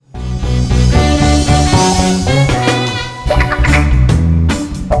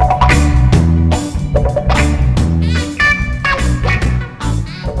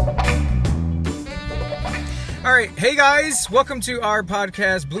guys, welcome to our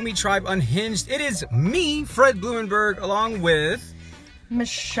podcast, Bloomy Tribe Unhinged. It is me, Fred Blumenberg, along with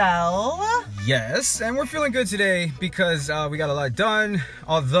Michelle. Yes, and we're feeling good today because we got a lot done.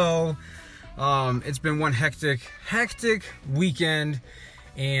 Although it's been one hectic weekend,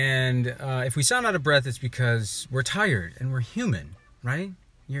 and if we sound out of breath, it's because we're tired and we're human, right?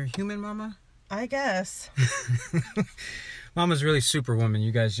 You're human, Mama? I guess. Mama's really superwoman.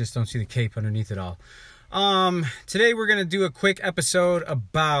 You guys just don't see the cape underneath it all. Today we're gonna do a quick episode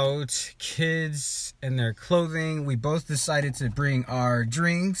about kids and their clothing. We both decided to bring our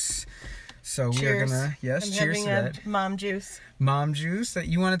drinks, so we are gonna cheers to that. Mom juice. Mom juice. That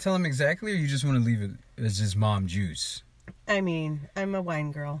you want to tell them exactly, or you just want to leave it as just mom juice? I mean, I'm a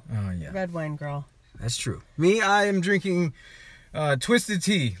wine girl. Oh yeah, red wine girl. That's true. Me, I am drinking Twisted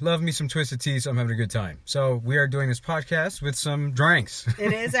Tea. Love me some Twisted Tea, so I'm having a good time. So we are doing this podcast with some drinks.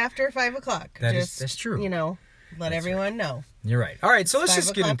 It is after 5 o'clock. That's true. You know, let everyone know. You're right. All right, so let's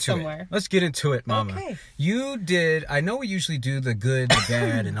just get into it. Let's get into it, Mama. Okay. You did, I know we usually do the good, the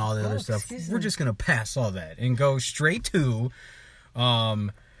bad, and all the other stuff. We're just going to pass all that and go straight to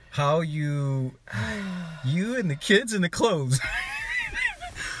how you and the kids and the clothes.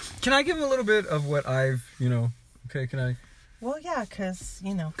 Can I give a little bit of what I've, okay, can I? Well, yeah, because,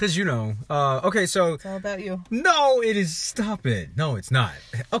 okay, so... It's all about you. No, it is... Stop it. No, it's not.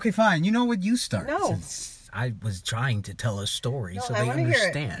 Okay, fine. You know what? You start. No. Since I was trying to tell a story so they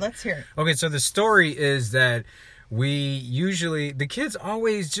understand. Hear it. Let's hear it. Okay, so the story is that the kids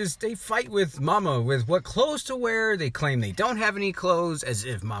always they fight with Mama with what clothes to wear. They claim they don't have any clothes, as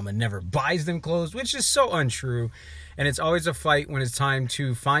if Mama never buys them clothes, which is so untrue. And it's always a fight when it's time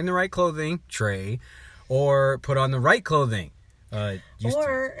to find the right clothing, Trey, or put on the right clothing.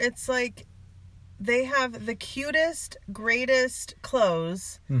 It's like they have the cutest, greatest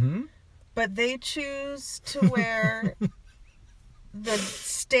clothes, but they choose to wear the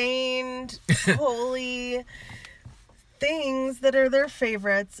stained, holy things that are their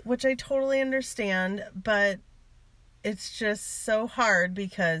favorites, which I totally understand, but it's just so hard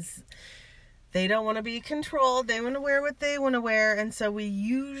because they don't want to be controlled. They want to wear what they want to wear. And so we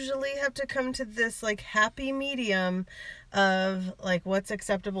usually have to come to this happy medium of what's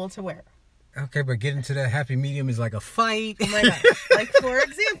acceptable to wear. Okay, but getting to that happy medium is like a fight. Oh my gosh. For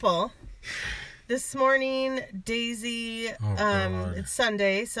example, this morning, Daisy, it's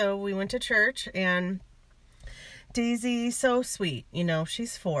Sunday, so we went to church, and Daisy, so sweet,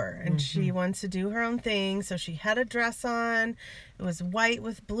 she's 4 and she wants to do her own thing. So she had a dress on. It was white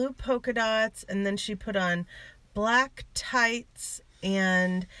with blue polka dots, and then she put on black tights,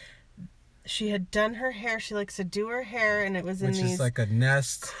 and she had done her hair. She likes to do her hair, and it was Which is like a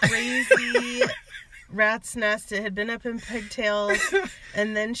nest. Crazy rat's nest. It had been up in pigtails,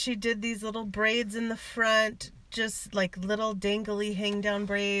 and then she did these little braids in the front, just little dangly hang down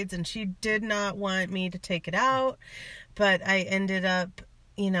braids, and she did not want me to take it out, but I ended up,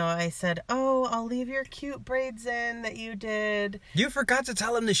 I said, "Oh, I'll leave your cute braids in that you did." You forgot to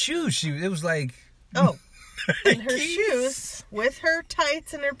tell him the shoes. It was like, oh, and her shoes with her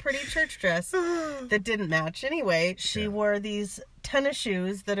tights and her pretty church dress that didn't match anyway. She wore these tennis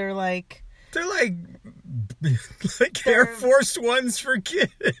shoes that are they're like Air Force Ones for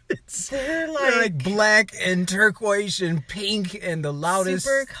kids. They're like black and turquoise and pink and the loudest,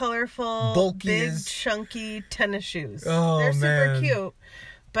 super colorful, bulkiest, big chunky tennis shoes. Oh, they're man. super cute,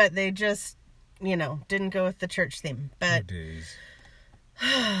 but they just, didn't go with the church theme. But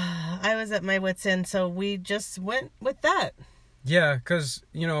I was at my wit's end, so we just went with that. Yeah, because,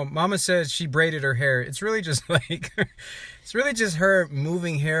 Mama says she braided her hair. It's really just it's really just her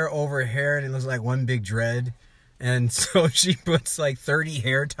moving hair over hair, and it looks like one big dread. And so she puts 30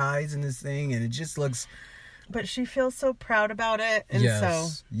 hair ties in this thing, and it just looks... But she feels so proud about it, and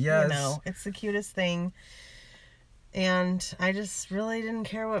it's the cutest thing. And I just really didn't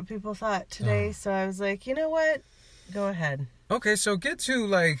care what people thought today, so I was like, you know what? Go ahead. Okay, so get to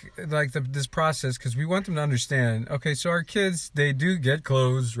this process, because we want them to understand. Okay, so our kids, they do get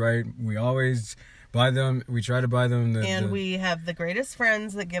clothes, right? We always buy them. We try to buy them. We have the greatest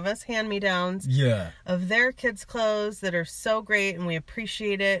friends that give us hand-me-downs. Yeah. Of their kids' clothes that are so great, and we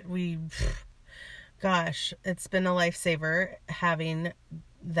appreciate it. Gosh, it's been a lifesaver having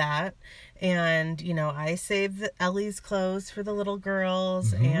that. And, I save Ellie's clothes for the little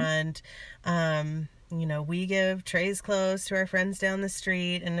girls, and we give Trey's clothes to our friends down the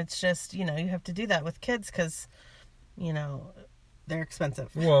street, and it's just, you have to do that with kids because, they're expensive.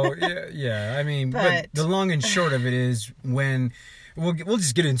 Well, yeah. I mean, but the long and short of it is when we'll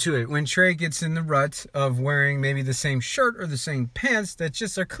just get into it. When Trey gets in the rut of wearing maybe the same shirt or the same pants that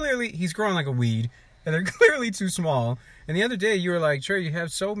just are clearly, he's growing like a weed. and they're clearly too small. And the other day you were like, Trey, you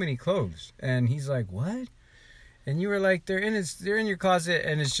have so many clothes. And he's like, what? And you were like, they're in your closet,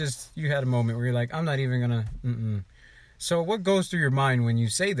 and it's just, you had a moment where you're like, I'm not even gonna, So what goes through your mind when you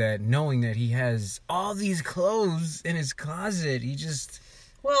say that, knowing that he has all these clothes in his closet? He just...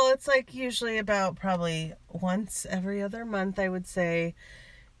 Well, it's like usually about probably once every other month, I would say,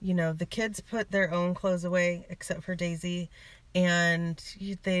 you know, the kids put their own clothes away, except for Daisy, and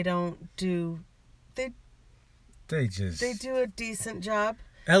they don't do... They do a decent job.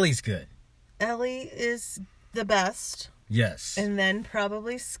 Ellie's good. Ellie is the best. Yes. And then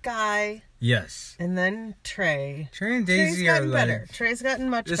probably Sky. Yes. And then Trey. Trey and Daisy Trey's gotten are better. like... Trey's gotten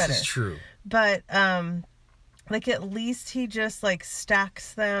much better. This is true. But, like, at least he just, like,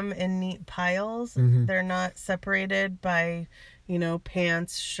 stacks them in neat piles. Mm-hmm. They're not separated by, you know,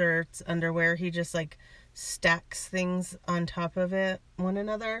 pants, shirts, underwear. He just, like, stacks things on top of one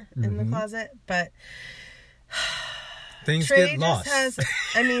another in the closet. But... Things Trey get lost. just has,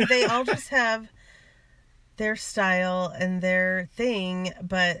 I mean, they all just have their style and their thing,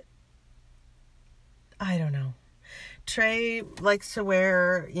 but I don't know. Trey likes to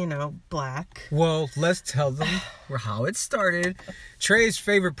wear, you know, black. Well, let's tell them how it started. Trey's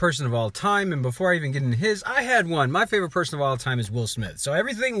favorite person of all time, and before I even get into his, I had one. My favorite person of all time is Will Smith. So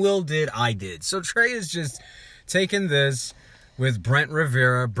everything Will did, I did. So Trey is just taking this with Brent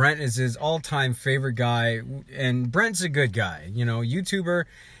Rivera. Brent is his all-time favorite guy, and Brent's a good guy, you know, YouTuber.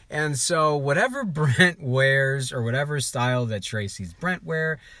 And so whatever Brent wears, or whatever style that Trey sees Brent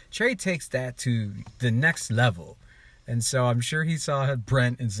wear, Trey takes that to the next level. And so I'm sure he saw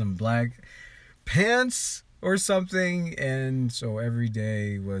Brent in some black pants or something, and so every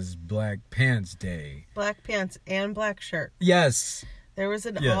day was Black Pants Day. Black pants and black shirt. Yes. There was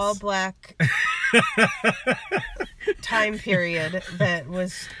an all-black time period that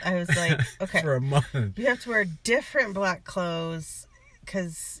was, I was like, okay. For a month. You have to wear different black clothes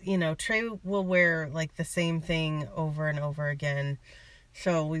because, you know, Trey will wear, like, the same thing over and over again.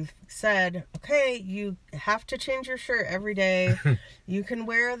 So we've said, okay, you have to change your shirt every day. You can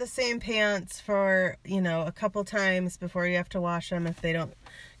wear the same pants for, you know, a couple times before you have to wash them if they don't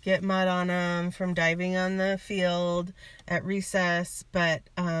get mud on them from diving on the field at recess. But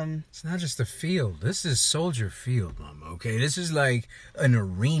it's not just a field. This is Soldier Field, Mama, okay? This is like an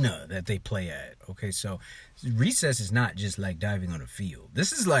arena that they play at, okay? So recess is not just like diving on a field.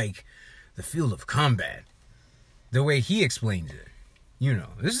 This is like the field of combat, the way he explains it. You know,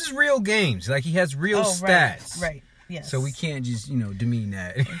 this is real games. Like, he has real stats. Right, yes. So we can't just, you know, demean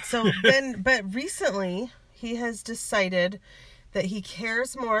that. So then, but recently, he has decided that he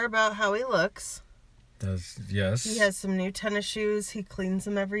cares more about how he looks. Yes. He has some new tennis shoes. He cleans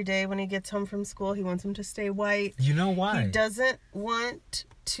them every day when he gets home from school. He wants them to stay white. You know why? He doesn't want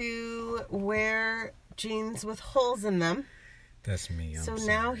to wear jeans with holes in them. That's me. So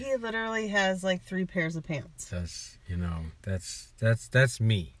now he literally has like 3 pairs of pants. That's, you know, that's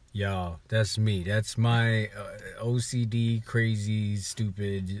me, y'all. That's me. That's my OCD, crazy,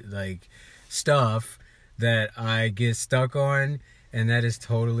 stupid, like, stuff that I get stuck on, and that is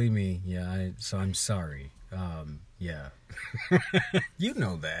totally me. Yeah, so I'm sorry. Yeah. You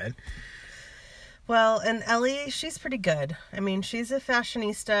know that. Well, and Ellie, she's pretty good. I mean, she's a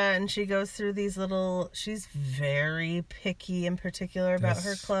fashionista, and she goes through these she's very picky in particular about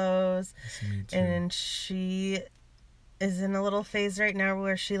her clothes. That's me too. And she is in a little phase right now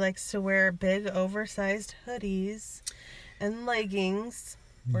where she likes to wear big, oversized hoodies and leggings.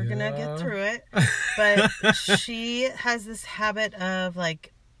 We're going to get through it. But she has this habit of,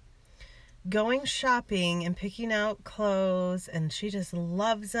 like, going shopping and picking out clothes, and she just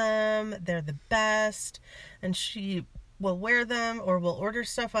loves them. They're the best, and she will wear them or will order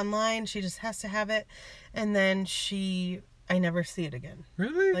stuff online. She just has to have it, and then I never see it again.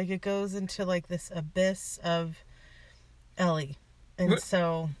 Really? Like, it goes into, like, this abyss of Ellie. And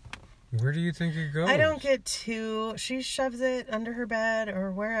so where do you think it goes? I don't get she shoves it under her bed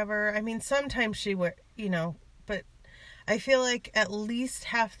or wherever. I mean, sometimes she but I feel like at least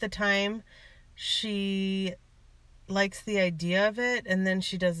half the time she likes the idea of it, and then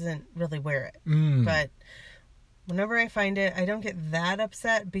she doesn't really wear it. But whenever I find it, I don't get that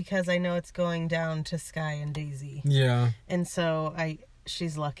upset because I know it's going down to Sky and Daisy. Yeah. And so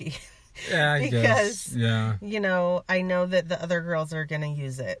she's lucky. Yeah, I guess. Yeah. You know, I know that the other girls are going to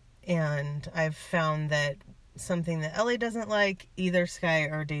use it. And I've found that something that Ellie doesn't like, either Sky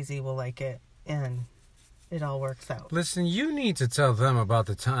or Daisy will like it. And it all works out. Listen, you need to tell them about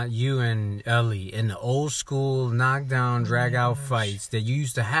the time you and Ellie in the old school knockdown, drag out fights that you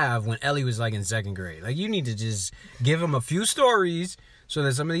used to have when Ellie was like in 2nd grade. Like, you need to just give them a few stories so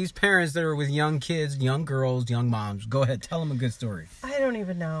that some of these parents that are with young kids, young girls, young moms, go ahead, tell them a good story. I don't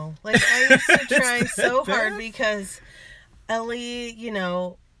even know. Like, I used to try so hard because Ellie,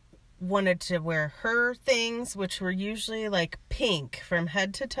 wanted to wear her things, which were usually like pink from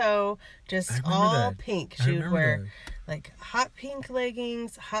head to toe, just all pink. She would wear like hot pink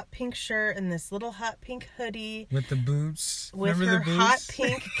leggings, hot pink shirt, and this little hot pink hoodie with the boots. With her hot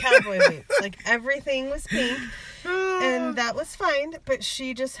pink cowboy boots. Like, everything was pink, and that was fine. But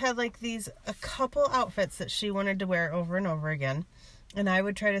she just had like a couple outfits that she wanted to wear over and over again. And I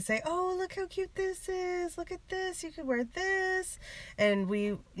would try to say, oh, look how cute this is. Look at this. You could wear this. And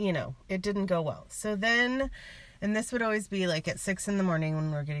we, it didn't go well. So then, and this would always be like at 6 a.m.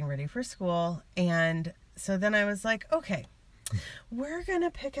 when we're getting ready for school. And so then I was like, okay, we're going to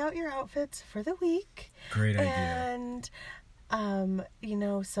pick out your outfits for the week. Great idea. And,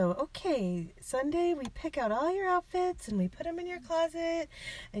 so, okay, Sunday we pick out all your outfits and we put them in your closet,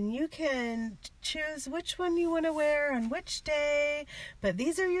 and you can choose which one you want to wear on which day, but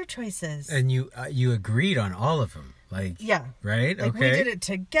these are your choices. And you agreed on all of them. Like, yeah. Right? Like, okay. We did it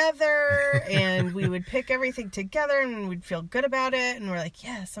together, and we would pick everything together, and we'd feel good about it, and we're like,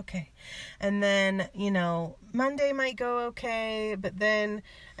 yes, okay. And then, Monday might go okay, but then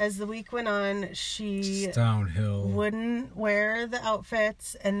as the week went on, she downhill. Wouldn't wear the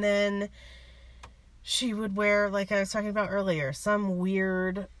outfits, and then she would wear, like I was talking about earlier, some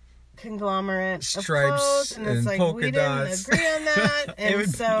weird conglomerate stripes of clothes, and it's like, polka we dots. didn't agree on that, and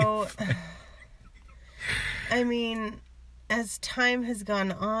so... I mean, as time has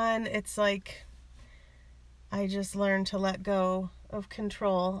gone on, it's like I just learned to let go of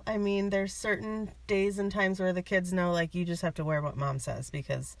control. I mean, there's certain days and times where the kids know, like, you just have to wear what mom says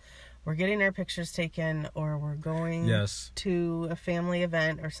because we're getting our pictures taken or we're going to a family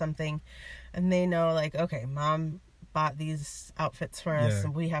event or something. And they know, like, okay, mom bought these outfits for us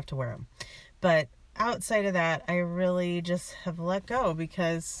and we have to wear them. But outside of that, I really just have let go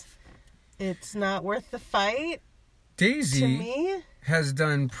because... it's not worth the fight. Daisy to me has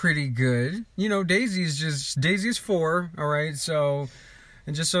done pretty good. Daisy's 4, all right? So,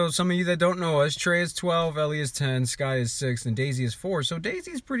 and just so some of you that don't know us, Trey is 12, Ellie is 10, Sky is 6, and Daisy is 4. So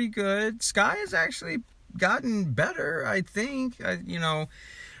Daisy's pretty good. Sky has actually gotten better, I think.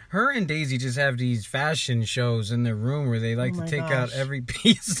 Her and Daisy just have these fashion shows in their room where they like to take out every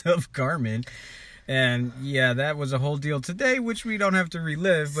piece of garment. And yeah, that was a whole deal today, which we don't have to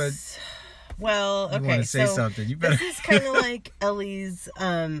relive, but... Well, okay, you want to say something. You better. This is kind of like Ellie's,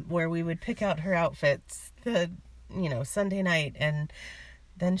 where we would pick out her outfits Sunday night, and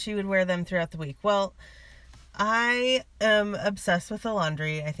then she would wear them throughout the week. Well, I am obsessed with the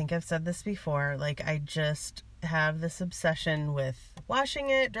laundry. I think I've said this before. Like, I just have this obsession with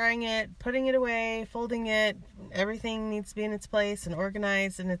washing it, drying it, putting it away, folding it. Everything needs to be in its place and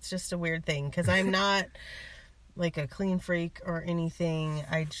organized, and it's just a weird thing because I'm not like a clean freak or anything.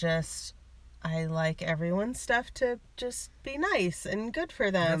 I like everyone's stuff to just be nice and good for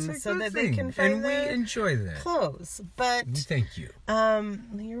them so that they can find and we enjoy that clothes. But thank you.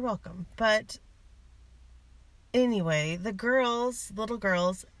 You're welcome. But anyway, the little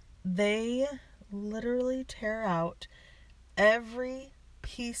girls, they literally tear out every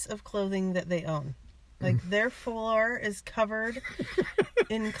piece of clothing that they own. Like, their floor is covered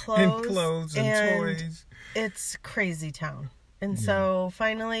in clothes and toys. It's crazy town. And so,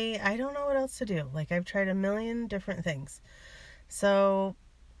 finally, I don't know what else to do. Like, I've tried a million different things. So,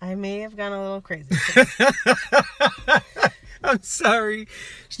 I may have gone a little crazy. I'm sorry.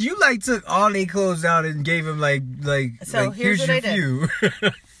 You, took all their clothes out and gave them, here's what your view.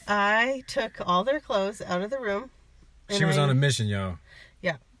 I took all their clothes out of the room. She was on a mission, y'all.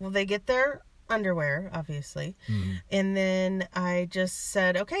 Yeah. Well, they get their underwear, obviously. Mm-hmm. And then I just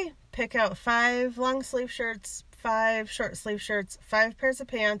said, okay, pick out 5 long sleeve shirts, 5 short sleeve shirts, 5 pairs of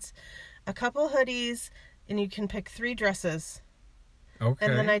pants, a couple hoodies, and you can pick 3 dresses. Okay.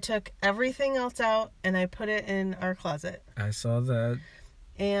 And then I took everything else out and I put it in our closet. I saw that.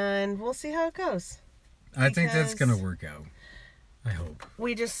 And we'll see how it goes. I think that's going to work out. I hope.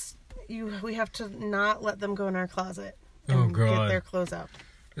 We have to not let them go in our closet and get their clothes out.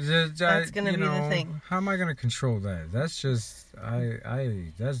 That's going to be the thing. How am I going to control that? That's just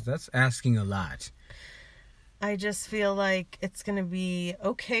that's asking a lot. I just feel like it's going to be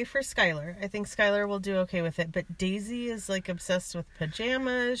okay for Skylar. I think Skylar will do okay with it. But Daisy is obsessed with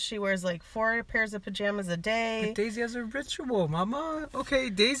pajamas. She wears 4 pairs of pajamas a day. But Daisy has a ritual, Mama.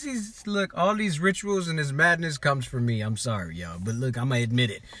 Okay, look, all these rituals and this madness comes from me. I'm sorry, y'all. But look, I'm going to admit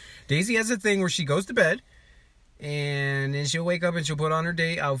it. Daisy has a thing where she goes to bed. And then she'll wake up and she'll put on her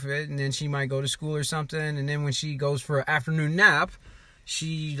day outfit. And then she might go to school or something. And then when she goes for an afternoon nap,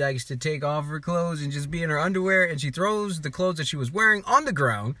 she likes to take off her clothes and just be in her underwear, and she throws the clothes that she was wearing on the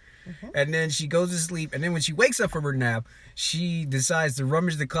ground, and then she goes to sleep, and then when she wakes up from her nap, she decides to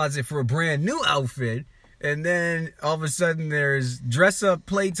rummage the closet for a brand new outfit. And then all of a sudden there's dress up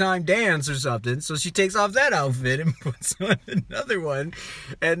playtime dance or something. So she takes off that outfit and puts on another one.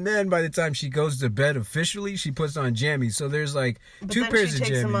 And then by the time she goes to bed officially, she puts on jammies. So there's like two pairs of jammies.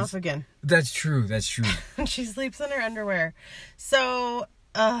 She takes them off again. That's true. That's true. She sleeps in her underwear. So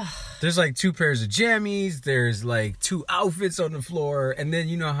there's like two pairs of jammies. There's like two outfits on the floor. And then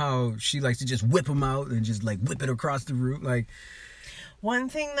you know how she likes to just whip them out and just like whip it across the room. Like, one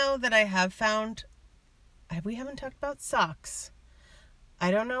thing though that I have found, we haven't talked about socks. I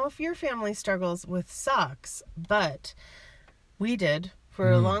don't know if your family struggles with socks, but we did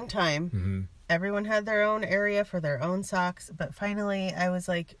for a long time. Mm-hmm. Everyone had their own area for their own socks, but finally I was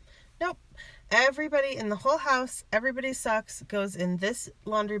like, nope. Everybody in the whole house, everybody's socks goes in this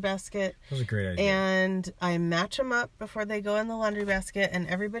laundry basket. That was a great idea. And I match them up before they go in the laundry basket, and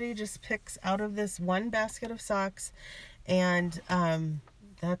everybody just picks out of this one basket of socks, and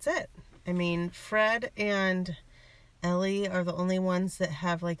that's it. I mean, Fred and Ellie are the only ones that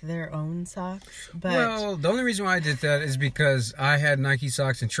have like their own socks. But well, the only reason why I did that is because I had Nike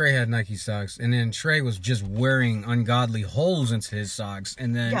socks and Trey had Nike socks, and then Trey was just wearing ungodly holes into his socks,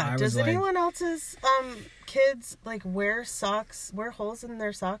 and then I was does like, anyone else's kids like wear holes in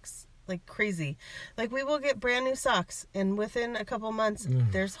their socks like crazy? Like, we will get brand new socks, and within a couple months,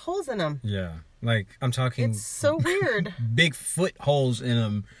 there's holes in them. Yeah, like I'm talking. It's so weird. Big foot holes in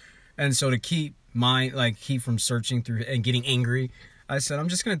them. And so to keep from searching through and getting angry, I said, I'm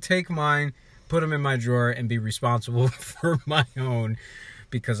just going to take mine, put them in my drawer, and be responsible for my own,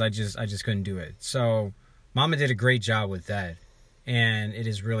 because I just couldn't do it. So Mama did a great job with that, and it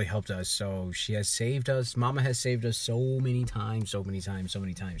has really helped us. So she has saved us. Mama has saved us so many times.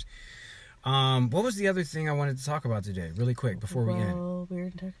 What was the other thing I wanted to talk about today, really quick, before we end? Well, we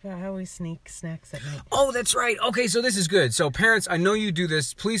were talking about how we sneak snacks at night. Oh, that's right. Okay, so this is good. So parents, I know you do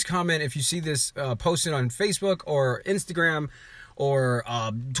this. Please comment if you see this posted on Facebook or Instagram or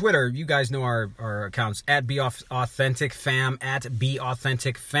Twitter. You guys know our accounts, at BeAuthenticFam, at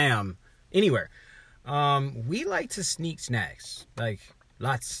BeAuthenticFam, anywhere. We like to sneak snacks, like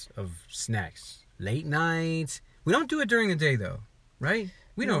lots of snacks. Late nights. We don't do it during the day, though, right?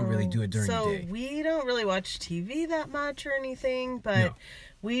 We don't really do it during the day. So we don't really watch TV that much or anything, but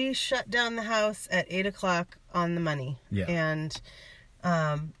we shut down the house at 8 o'clock on the money. Yeah.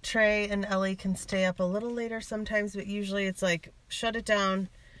 And Trey and Ellie can stay up a little later sometimes, but usually it's like, shut it down.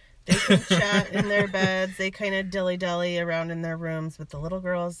 They can chat in their beds. They kind of dilly-dally around in their rooms with the little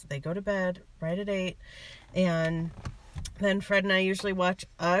girls. They go to bed right at 8. And then Fred and I usually watch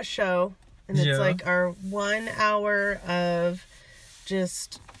a show. And it's like our 1 hour of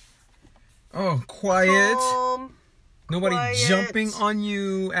just quiet, calm, nobody jumping on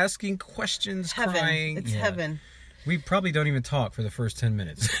you, asking questions, heaven. Crying. It's heaven. We probably don't even talk for the first 10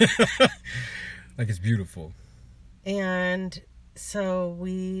 minutes. Like, it's beautiful. And so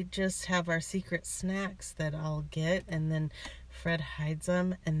we just have our secret snacks that I'll get, and then Fred hides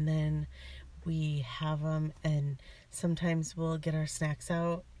them, and then we have them, and sometimes we'll get our snacks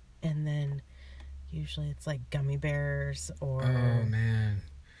out, and then usually it's like gummy bears or... Oh, man.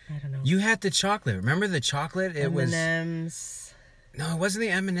 I don't know. You had the chocolate. Remember the chocolate? It was... M&M's. No, it wasn't the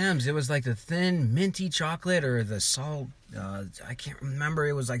M&M's. It was like the thin minty chocolate or the salt... I can't remember.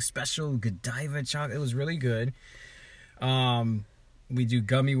 It was like special Godiva chocolate. It was really good. We do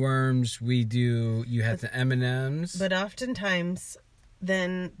gummy worms. You had the M&M's. But oftentimes,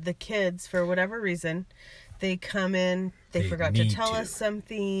 then the kids, for whatever reason, they come in, they forgot to tell us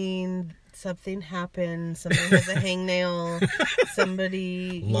something... Something happened. Somebody has a hangnail.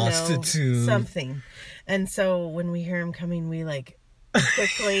 Somebody lost a tooth. Something. And so when we hear them coming, we like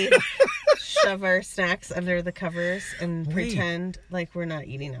quickly shove our snacks under the covers and pretend like we're not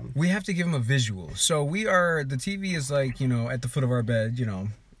eating them. We have to give them a visual. So the TV is like, at the foot of our bed,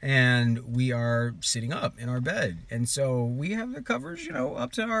 and we are sitting up in our bed. And so we have the covers,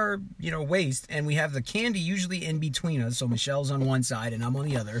 up to our, waist, and we have the candy usually in between us. So Michelle's on one side and I'm on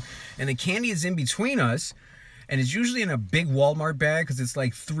the other. And the candy is in between us, and it's usually in a big Walmart bag because it's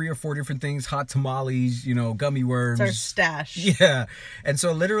like 3 or 4 different things, hot tamales, gummy worms. It's our stash. Yeah. And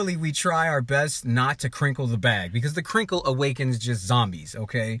so literally we try our best not to crinkle the bag because the crinkle awakens just zombies,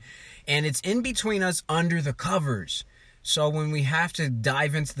 okay? And it's in between us under the covers. So when we have to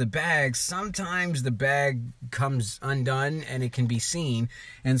dive into the bag, sometimes the bag comes undone and it can be seen.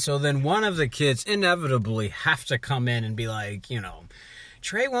 And so then one of the kids inevitably have to come in and be like,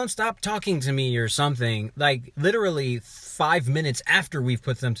 Trey won't stop talking to me or something, like literally 5 minutes after we've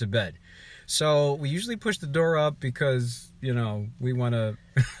put them to bed. So we usually push the door up because, you know, we want to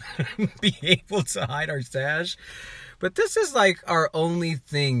be able to hide our stash. But this is like our only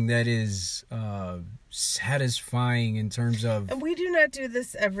thing that is satisfying in terms of... And we do not do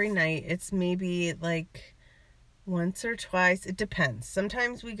this every night. It's maybe like once or twice. It depends.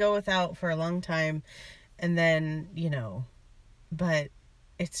 Sometimes we go without for a long time and then, you know, but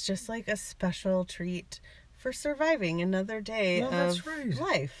it's just like a special treat for surviving another day of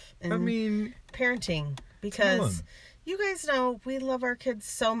life and parenting, because you guys know we love our kids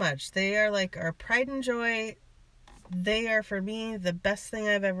so much. They are like our pride and joy. They are, for me, the best thing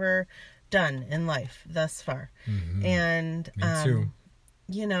I've ever done in life thus far. Mm-hmm. And me too.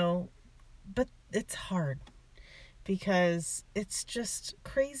 you know, but it's hard because it's just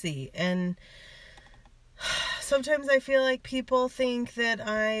crazy. And sometimes I feel like people think that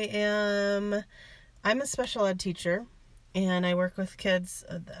I'm a special ed teacher, and I work with kids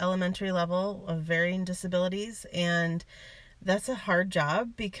at the elementary level of varying disabilities, and that's a hard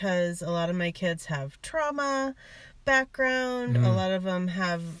job because a lot of my kids have trauma background, a lot of them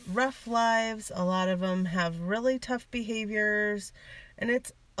have rough lives, a lot of them have really tough behaviors, and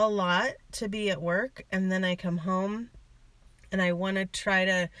it's a lot to be at work, and then I come home and I want to try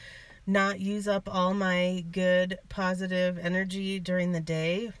to not use up all my good, positive energy during the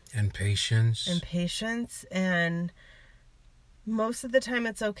day. And patience. And most of the time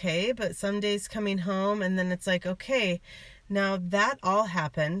it's okay, but some days coming home and then it's like, okay, now that all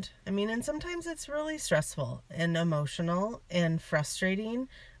happened. I mean, and sometimes it's really stressful and emotional and frustrating.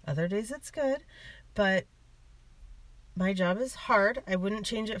 Other days it's good, but my job is hard. I wouldn't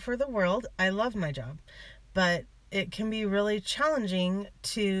change it for the world. I love my job, but it can be really challenging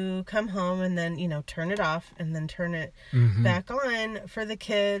to come home and then, you know, turn it off and then turn it back on for the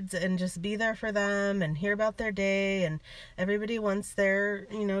kids and just be there for them and hear about their day. And everybody wants their,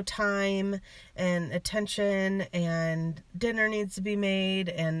 you know, time and attention, and dinner needs to be made.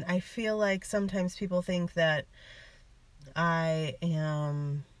 And I feel like sometimes people think that I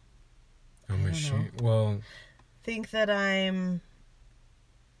am... think that I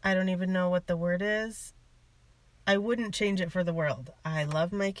don't even know what the word is. I wouldn't change it for the world. I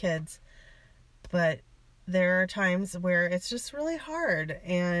love my kids, but there are times where it's just really hard,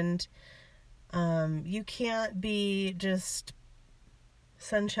 and you can't be just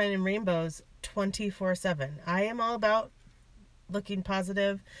sunshine and rainbows 24/7. I am all about looking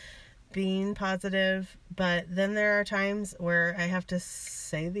positive, being positive, but then there are times where I have to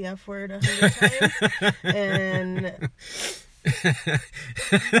say the F word 100 times, and...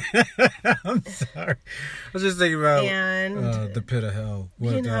 I'm sorry. I was just thinking about the pit of hell.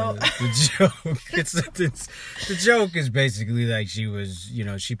 You know, the joke. The joke is basically like she was, you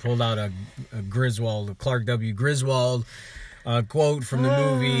know, she pulled out a Griswold, a Clark W. Griswold quote from the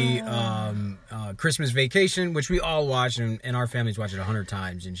movie Christmas Vacation, which we all watch, and our families watch it 100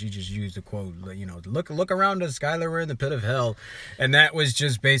 times. And she just used the quote, you know, look around us, Skylar, we're in the pit of hell. And that was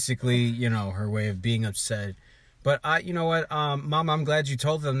just basically, you know, her way of being upset. But you know what, Mom, I'm glad you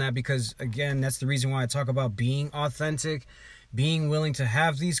told them that, because, again, that's the reason why I talk about being authentic, being willing to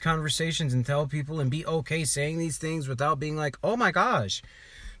have these conversations and tell people and be okay saying these things without being like, oh my gosh.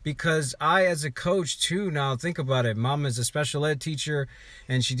 Because I, as a coach too, now think about it. Mom is a special ed teacher,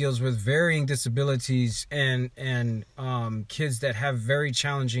 and she deals with varying disabilities and kids that have very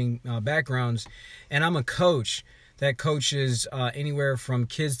challenging backgrounds. And I'm a coach that coaches anywhere from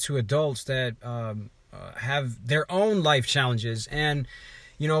kids to adults that have their own life challenges. And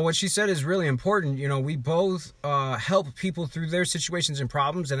you know what she said is really important. You know, we both help people through their situations and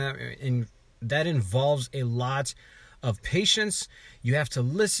problems, and that involves a lot of patience. You have to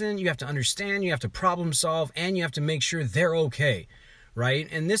listen, you have to understand, you have to problem solve, and you have to make sure they're okay, right?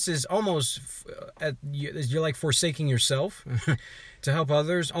 And this is almost you're like forsaking yourself to help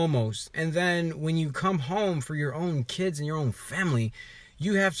others, almost. And then when you come home for your own kids and your own family,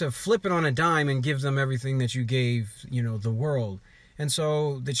 you have to flip it on a dime and give them everything that you gave, you know, the world. And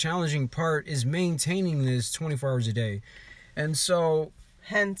so the challenging part is maintaining this 24 hours a day. And so...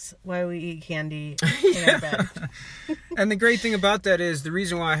 hence why we eat candy in our bed. And the great thing about that is the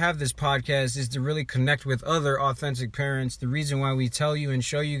reason why I have this podcast is to really connect with other authentic parents. The reason why we tell you and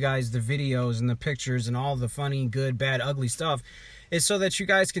show you guys the videos and the pictures and all the funny, good, bad, ugly stuff is so that you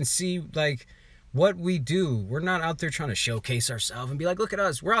guys can see, like, what we do. We're not out there trying to showcase ourselves and be like, look at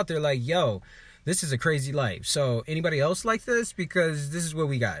us. We're out there like, yo, this is a crazy life. So anybody else like this? Because this is what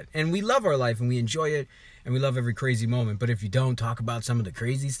we got. And we love our life and we enjoy it and we love every crazy moment. But if you don't talk about some of the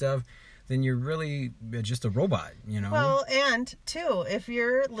crazy stuff, then you're really just a robot, you know? Well, and too, if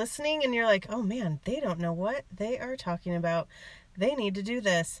you're listening and you're like, oh man, they don't know what they are talking about, they need to do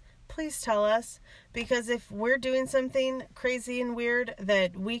this, please tell us. Because if we're doing something crazy and weird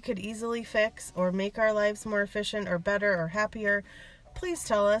that we could easily fix or make our lives more efficient or better or happier, please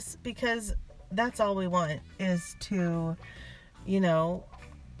tell us, because that's all we want, is to,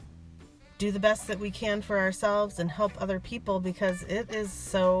 do the best that we can for ourselves and help other people, because it is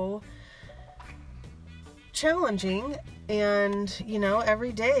so challenging. And,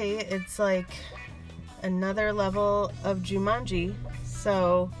 every day it's like another level of Jumanji.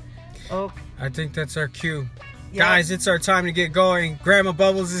 So, I think that's our cue. Yeah. Guys, it's our time to get going. Grandma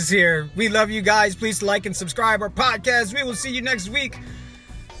Bubbles is here. We love you guys. Please like and subscribe our podcast. We will see you next week.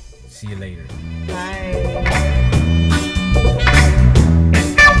 See you later. Bye.